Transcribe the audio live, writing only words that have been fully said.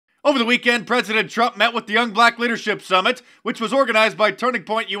Over the weekend, President Trump met with the Young Black Leadership Summit, which was organized by Turning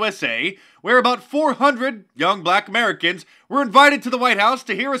Point USA, where about 400 young black Americans were invited to the White House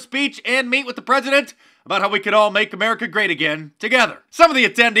to hear a speech and meet with the president about how we could all make America great again together. Some of the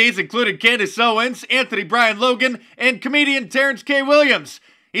attendees included Candace Owens, Anthony Brian Logan, and comedian Terrence K. Williams.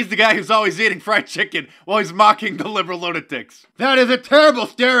 He's the guy who's always eating fried chicken while he's mocking the liberal lunatics. That is a terrible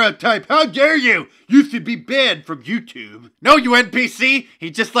stereotype. How dare you? You should be banned from YouTube. No, you NPC. He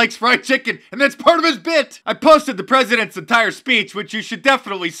just likes fried chicken, and that's part of his bit. I posted the president's entire speech, which you should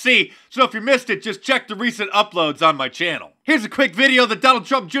definitely see, so if you missed it, just check the recent uploads on my channel. Here's a quick video that Donald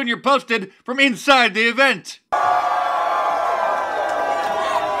Trump Jr. posted from inside the event.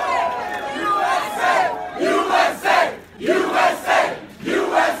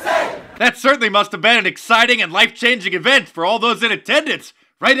 That certainly must have been an exciting and life-changing event for all those in attendance.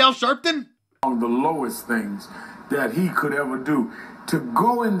 Right, Al Sharpton? One of the lowest things that he could ever do, to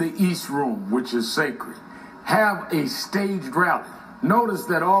go in the East Room, which is sacred, have a staged rally. Notice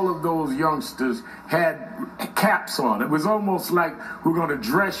that all of those youngsters had caps on. It was almost like we're going to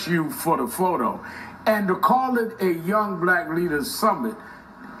dress you for the photo. And to call it a Young Black Leaders Summit,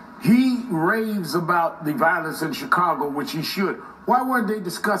 he raves about the violence in Chicago, which he should. Why weren't they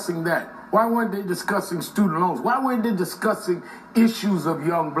discussing that? Why weren't they discussing student loans? Why weren't they discussing issues of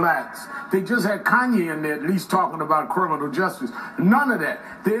young blacks? They just had Kanye in there at least talking about criminal justice. None of that.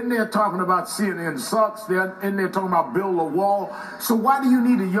 They're in there talking about CNN sucks. They're in there talking about build a wall. So why do you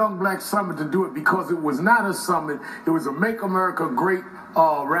need a Young Black Summit to do it? Because it was not a summit. It was a Make America Great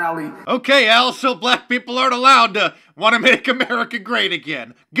rally. Okay, Al, so black people aren't allowed to want to make America great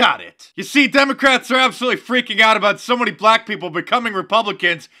again. Got it. You see, Democrats are absolutely freaking out about so many black people becoming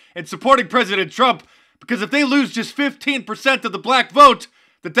Republicans and supporting President Trump because if they lose just 15% of the black vote,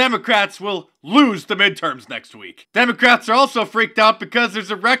 the Democrats will lose the midterms next week. Democrats are also freaked out because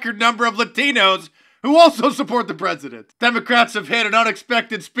there's a record number of Latinos who also support the president. Democrats have hit an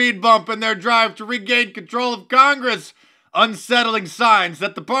unexpected speed bump in their drive to regain control of Congress, unsettling signs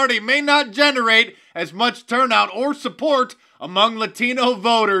that the party may not generate as much turnout or support among Latino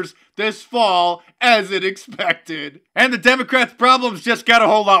voters this fall as it expected. And the Democrats' problems just got a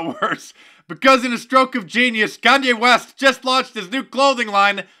whole lot worse, because in a stroke of genius, Kanye West just launched his new clothing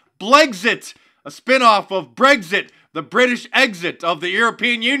line, Blexit, a spin-off of Brexit, the British exit of the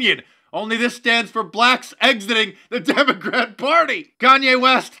European Union. Only this stands for blacks exiting the Democrat Party. Kanye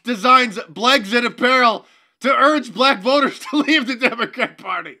West designs Blexit apparel to urge black voters to leave the Democrat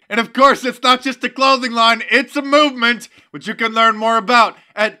Party. And of course, it's not just a clothing line, it's a movement, which you can learn more about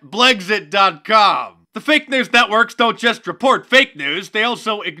at Blexit.com. The fake news networks don't just report fake news, they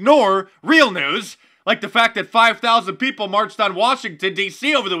also ignore real news, like the fact that 5,000 people marched on Washington,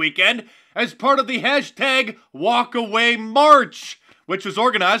 D.C. over the weekend as part of the hashtag Walkaway March, which was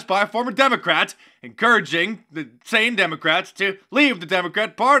organized by a former Democrat, encouraging the sane Democrats to leave the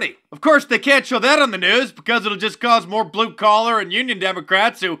Democrat Party. Of course, they can't show that on the news because it'll just cause more blue-collar and union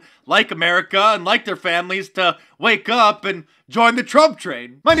Democrats who like America and like their families to wake up and join the Trump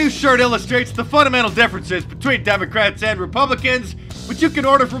train. My new shirt illustrates the fundamental differences between Democrats and Republicans, which you can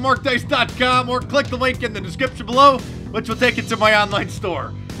order from MarkDice.com or click the link in the description below, which will take you to my online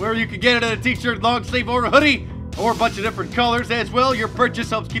store, where you can get it in a t-shirt, long sleeve, or a hoodie, or a bunch of different colors as well. Your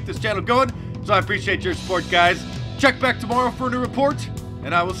purchase helps keep this channel going, so I appreciate your support, guys. Check back tomorrow for a new report,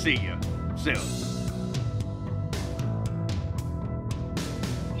 and I will see you soon.